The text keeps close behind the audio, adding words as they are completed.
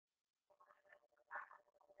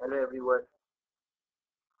Hello everyone.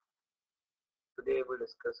 Today we'll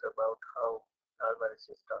discuss about how our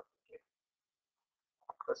viruses transmitted.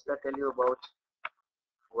 First, I'll tell you about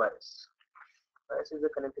virus. Virus is a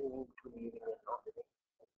connecting link between living and non-living.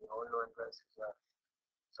 As we all know, viruses are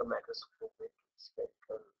some microscopic,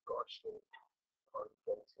 spherical, broad-shaped, or we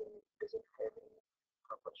can say doesn't have any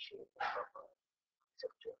proper shape and proper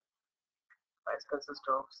structure. Virus consists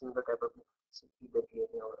of single type of nucleic the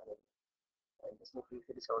DNA or RNA, and this nucleic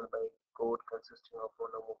acid is surrounded by code consisting of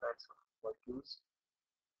monomopads of molecules.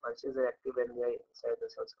 Viruses are active when they are inside the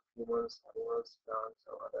cells of humans, animals, plants,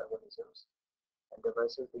 or other organisms, and the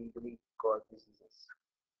viruses they usually cause diseases.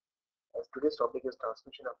 As today's topic is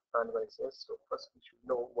transmission of plant viruses, so first we should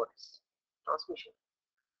know what is transmission.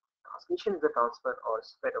 Transmission is the transfer or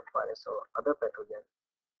spread of virus or other pathogen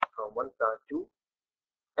from one plant to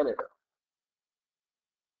another.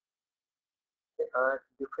 There are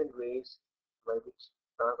different ways by which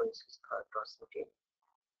plant viruses are transmitted.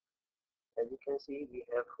 As you can see, we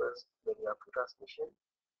have first the graphical transmission.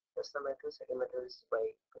 That's the method. Second method is by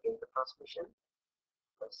chemical transmission,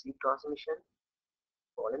 by seed transmission,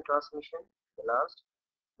 pollen transmission, the last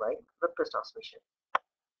by vector transmission.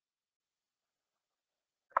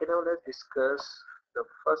 Okay, now let's discuss the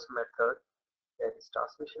first method, that is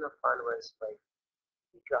transmission of plant virus by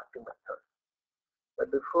grafting method.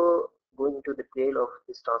 But before going into the detail of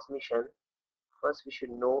this transmission, first we should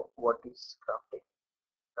know what is grafting.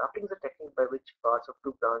 Grafting is a technique by which parts of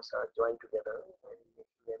two plants are joined together and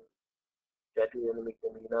making them gradually make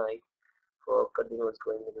them unite for continuous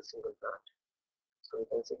growing in a single plant. So you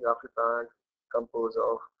can say grafted plant composed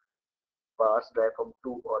of parts derived from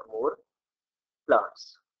two or more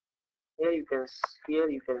plants. Here you can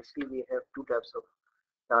see we have two types of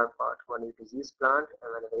plant part. One is disease plant and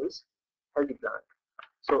another is healthy plant.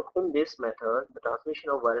 So in this method, the transmission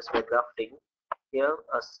of virus by grafting, here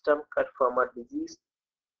a stem cut from a diseased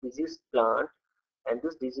plant and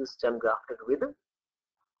this diseased stem grafted with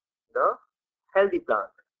the healthy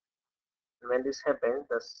plant. When this happens,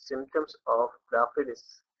 the symptoms of grafted is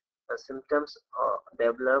the symptoms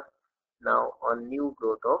develop now on new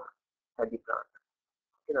growth of healthy plant.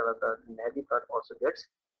 The healthy plant also gets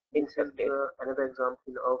infected. Another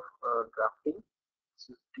example of grafting, this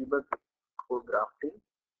is tuber grafting.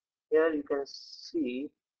 Here you can see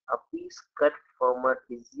a piece cut from a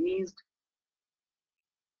diseased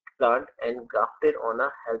plant and grafted on a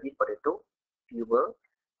healthy potato tuber.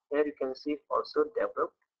 Here you can see also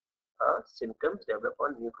developed symptoms develop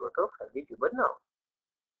on new growth of healthy tuber now.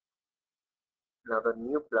 Now the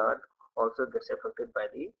new plant also gets affected by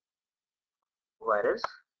the virus,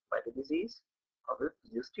 by the disease of the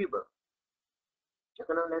diseased tuber.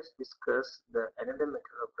 Okay, now let's discuss the another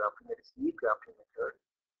method of grafting, that is leaf grafting method.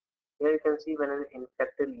 Here you can see when an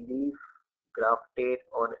infected leaf grafted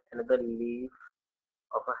on another leaf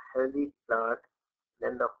of a healthy plant,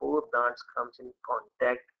 then the whole plant comes in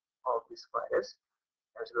contact of this virus,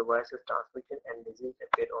 and so the virus is transmitted and disease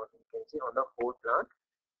appeared on, you can see, on the whole plant.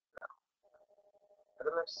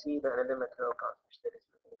 Now let's see the another method of transmission, that is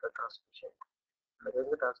mechanical transmission.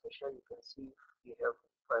 Mechanical transmission, you can see we have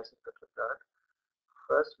virus infected plant.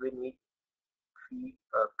 First we need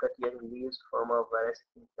cut young leaves from a virus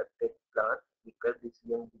infected plant. We cut these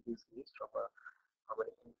young disease leaves from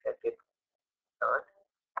an infected plant,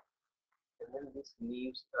 and then these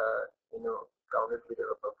leaves grounded with the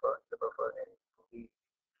buffer and we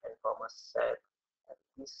and form a sap, and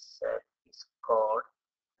this sap is called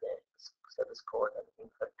an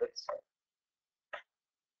infected sap.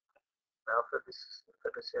 Now after this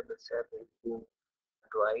infected sap, the sap is being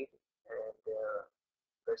dried and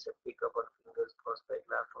there's a pickup on fingers caused by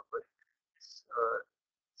glass or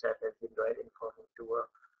sap has been dried and formed into a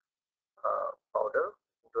powder,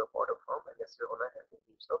 into a powder form, and that's on a healthy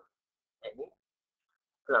leaves of any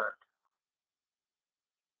plant.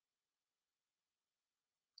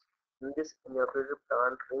 In this inoculated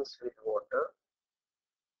plant rinsed with water,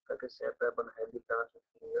 like a sap on healthy plants with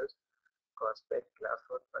fingers, caused by glass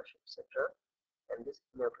or brush, etc. And this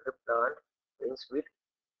inoculated plant rinsed with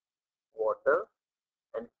water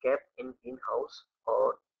and kept in greenhouse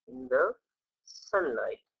or in the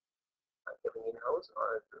sunlight. Kept in greenhouse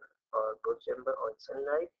or grow chamber or in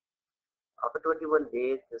sunlight. After 21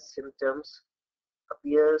 days, the symptoms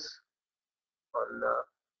appears on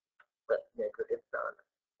the inoculated plant.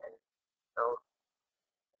 And now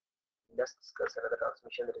let's discuss another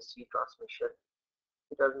transmission, that is seed transmission.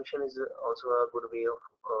 Seed transmission is also a good way of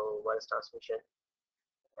virus transmission,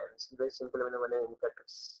 and it's very simple. When an infected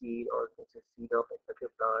seed or it's a seed of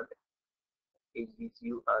infected plant is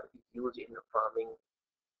used in farming,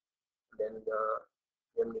 then the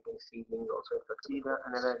germinating seedling also affected. See the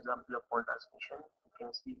another example of pollen transmission. You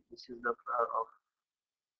can see this is the flower of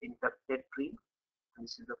infected tree. And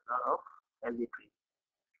this is the flower of healthy tree.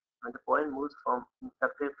 When the pollen moves from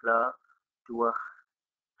infected flower to a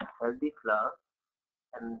healthy flower,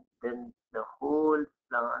 and then the whole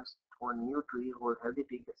plants to a new tree, whole healthy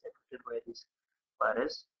tree gets affected by this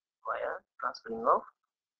virus via transferring of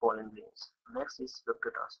pollen grains. Next is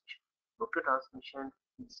vector transmission. Vector transmission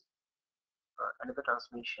is another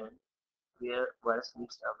transmission where virus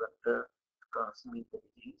needs a vector to transmit the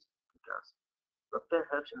disease. Vector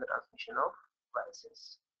helps in the transmission of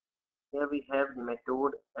viruses. Here we have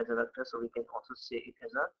nematode as a vector, so we can also say it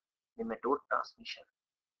as a nematode transmission.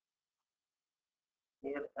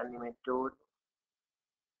 Here a nematode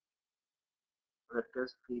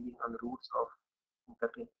vectors feeding on the roots of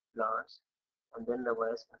infected plants, and then the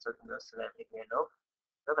virus inserts in the salivary gland of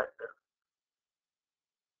the vector.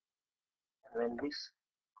 And when this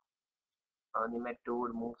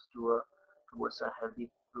nematode moves towards a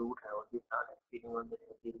healthy root, healthy plant, and feeding on the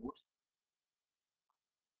healthy roots,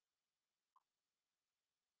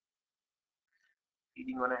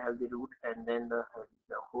 feeding on a healthy root, and then the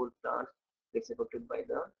whole plant gets affected by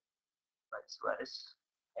the virus.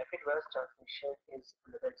 Aphid virus transmission is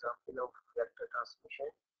another example of vector transmission,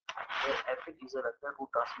 where aphid is a vector who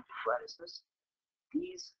transmits viruses.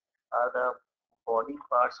 These are the body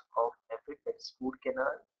parts of aphid, that is food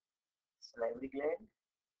canal, salivary gland,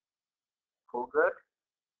 foregut,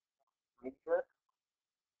 midgut,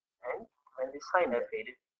 and when this aphid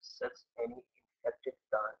sucks any infected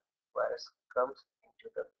plant, virus comes into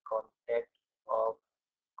the contact of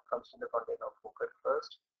foregut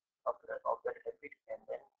first of that aphid, and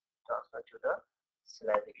then transfer to the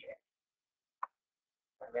salivary gland.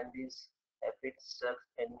 And when this aphid sucks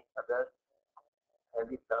any other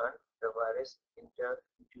healthy plant, the virus enter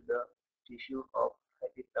into the tissue of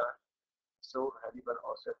healthy plant. So healthy plant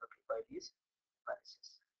also affected by these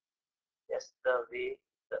viruses. That's the way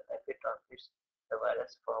the aphid transmits the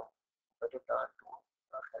virus from infected plant to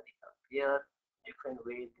a healthy plant. Here, different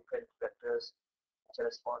ways, different vectors which are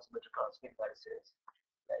responsible to transmit viruses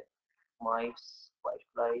like mice,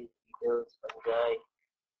 whiteflies, beetles, fungi,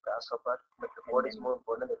 grasshopper. But what is more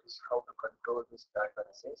important, that is how to control these plant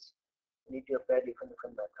viruses. We need to apply different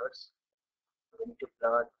methods. We need to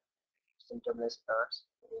plant symptomless plants.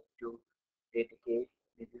 We need to eradicate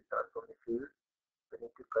disease plant from the field. We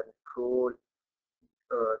need to control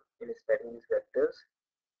in spreading these vectors.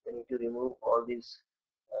 We need to remove all these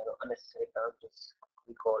unnecessary plants which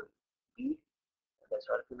we call weed. That's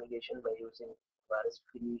soil fumigation by using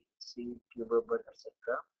virus-free seed, tuber bud, etc.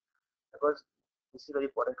 Because this is very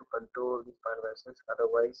important to control these plant viruses.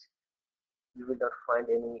 Otherwise, you will not find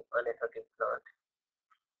any uneffective plant.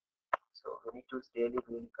 So we need to really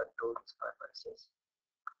control these plant viruses.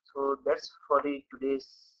 So that's for the today's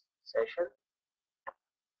session.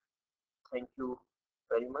 Thank you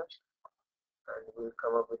very much, and we'll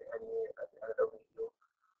come up with another video